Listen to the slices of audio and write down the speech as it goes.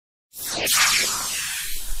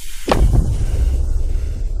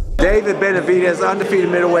David Benavidez,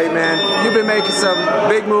 undefeated middleweight, man. You've been making some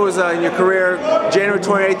big moves in your career. January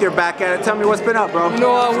 28th, you're back at it. Tell me what's been up, bro. You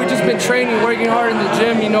know, we've just been training, working hard in the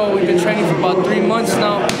gym. You know, we've been training for about 3 months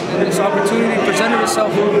now, and this opportunity presented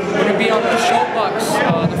itself. We're going to be on the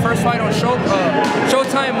Showbox, the first fight on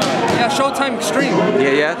Showtime, Showtime Extreme.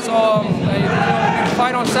 Yeah. So, we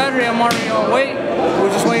fight on Saturday. I'm already on weight.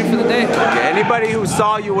 We're just waiting for the day. Yeah, anybody who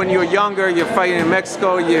saw you when you were younger, you're fighting in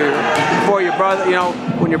Mexico, before your brother, you know,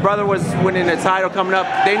 when your brother was winning the title coming up,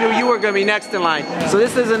 they knew you were going to be next in line. So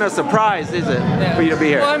this isn't a surprise, is it, for you to be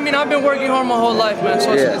here? Well, I mean, I've been working hard my whole life, man,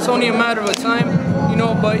 so it's only a matter of time. You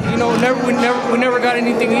know, but you know, we never got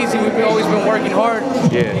anything easy. We've always been working hard.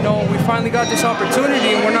 Yeah. You know, we finally got this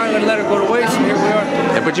opportunity, and we're not going to let it go to waste. And here we are.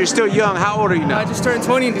 Yeah, but you're still young. How old are you now? I just turned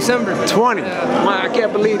 20 in December. 20. Yeah. I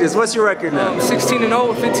can't believe this. What's your record now? 16-0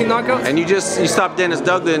 with 15 knockouts. And you stopped Dennis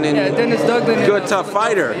Douglas. And Dennis Douglas. Good tough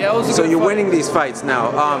fighter. Yeah, it was a so good you're fight. winning these fights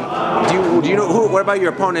now. Do you know who? What about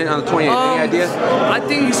your opponent on the 28th? Any idea? I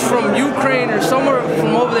think he's from Ukraine or somewhere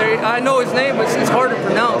from over there. I know his name, but it's hard to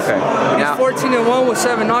pronounce. Okay. He's 14-1 with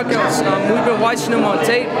 7 knockouts. We've been watching him on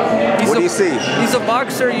tape. What do you see? He's a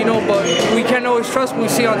boxer, you know, but we can't always trust what we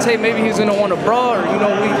see on tape. Maybe he's gonna want to brawl, or you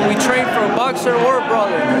know, we train for a boxer or a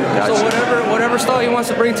brawler. Gotcha. So whatever style he wants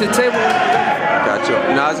to bring to the table. Gotcha.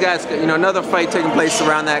 Now, guys, you know, another fight taking place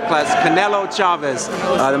around that class. Canelo Chavez,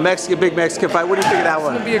 the big Mexican fight. What do you think of that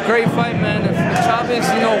one? It's gonna be a great fight, man. If Chavez,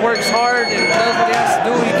 you know, works hard and does what he has to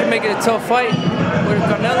do, he can make it a tough fight. But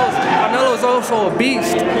Canelo's also a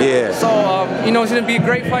beast. Yeah. So, you know, it's going to be a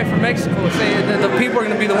great fight for Mexico. The people are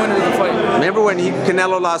going to be the winners of the fight. Remember when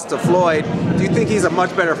Canelo lost to Floyd? Do you think he's a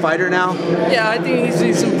much better fighter now? Yeah, I think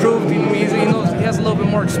he's improved. He has a little bit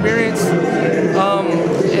more experience. And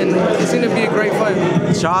it's going to be a great fight.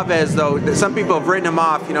 Chavez, though, some people have written him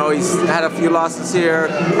off. You know, he's had a few losses here,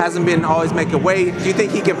 hasn't been always making weight. Do you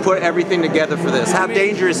think he can put everything together for this? How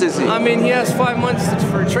dangerous is he? I mean, he has 5 months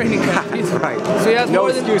for training camp. Right. So he has no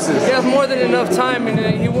excuses. He has more than enough time, and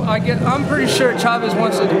I'm pretty sure Chavez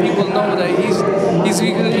wants the people to know that he's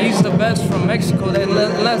the best from Mexico.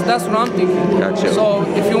 That's what I'm thinking. Gotcha. So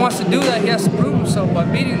if he wants to do that, he has to prove himself by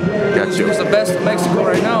beating who's the best in Mexico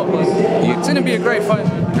right now. But it's going to be a great fight.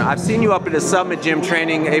 I've seen you up at the Summit Gym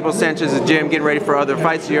training, Abel Sanchez's gym, getting ready for other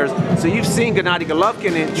fights of yours. So you've seen Gennady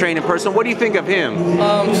Golovkin train in person. What do you think of him? You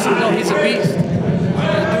know, he's a beast.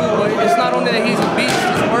 But it's not only that he's a beast,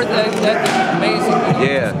 his work ethic is amazing. You know?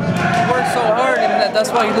 Yeah. He works so hard, and that's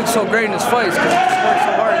why he looks so great in his fights, because he just works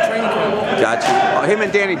so hard in training camp. Gotcha. Him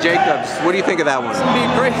and Danny Jacobs, what do you think of that one? It's going to be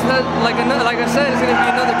great. Like I said, it's going to be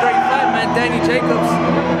another great fight, man. Danny Jacobs,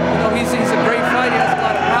 you know, he's a great fight. He has a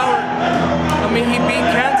lot of power. I mean, he beat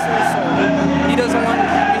cancer, so he doesn't want.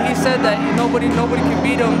 I mean, he said that nobody can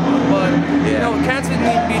beat him, but you know, cancer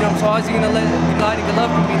didn't beat him. So how's he gonna let Gennady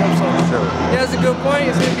Golovkin beat him? So yeah, that's a good point.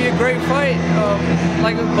 It's gonna be a great fight.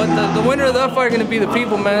 But the winner of that fight are gonna be the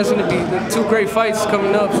people, man. It's gonna be the 2 great fights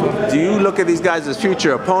coming up. So. Do you look at these guys as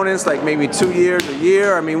future opponents, like maybe 2 years, a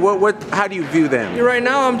year? I mean, how do you view them? Right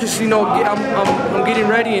now, I'm just, you know, I'm getting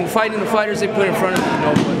ready and fighting the fighters they put in front of me. You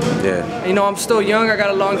know, but, yeah. You know, I'm still young. I got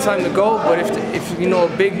a long time to go. But if you know, a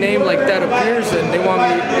big name like that appears and they want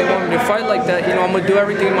me to fight like that, you know, I'm gonna do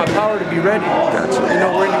everything in my power to be ready. Gotcha. You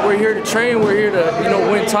know, we're here to train. We're here to, you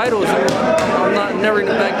know, win titles. I'm never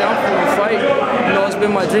gonna back down from a fight. You know, it's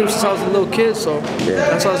been my dream since I was a little kid. So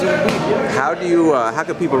that's how it's gonna be. How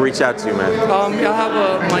can people reach out to you, man? I have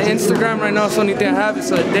my Instagram right now. It's the only thing I have.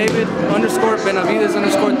 It's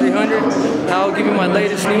David_Benavidez_300. I'll give you my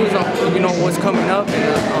latest news on, you know, what's coming up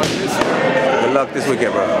and on Instagram. Good luck this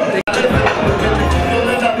weekend, bro.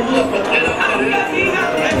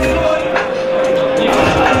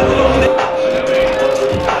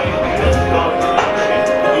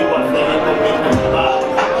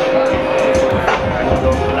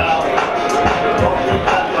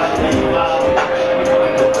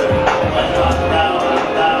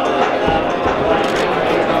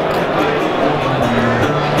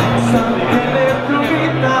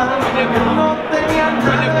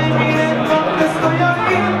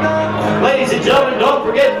 Ladies and gentlemen, don't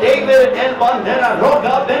forget David and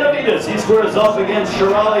Benavidez. He squares off against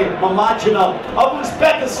Mamajonov of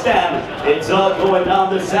Uzbekistan. It's all going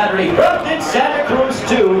down this Saturday. From Santa Cruz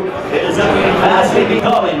too. It is fastly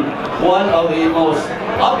becoming one of the most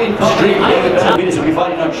up-and-coming. Benavidez will be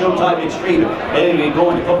fighting on Showtime Extreme. It will be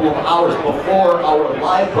going a couple of hours before our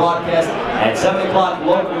live broadcast at 7 o'clock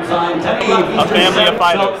local time. 10 o'clock. A family of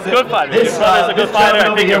fighters. Good fighter. Your brother's a good fighter.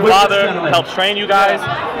 I think your father helped train you guys.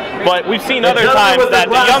 But we've seen other times that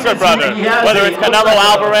the younger brother, whether it's Canelo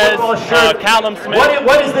Alvarez, Callum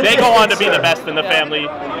Smith, they go on to be the best in the family.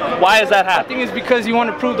 Why is that happening? I think it's because you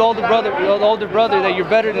want to prove to the older brother that you're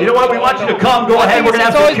better than. You know what? We want you to come. Go ahead. We're gonna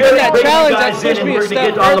have security bring you guys in, and we're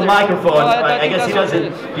gonna get on the microphone. I guess he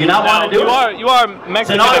doesn't. Do you not want to do it? You are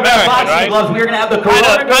Mexican American, right? We're gonna have the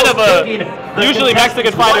usually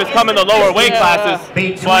Mexican fighters come in the lower weight classes,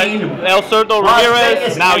 but El Cerdo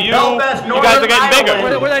Ramirez, now you guys are getting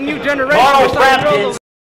bigger. We're that new generation.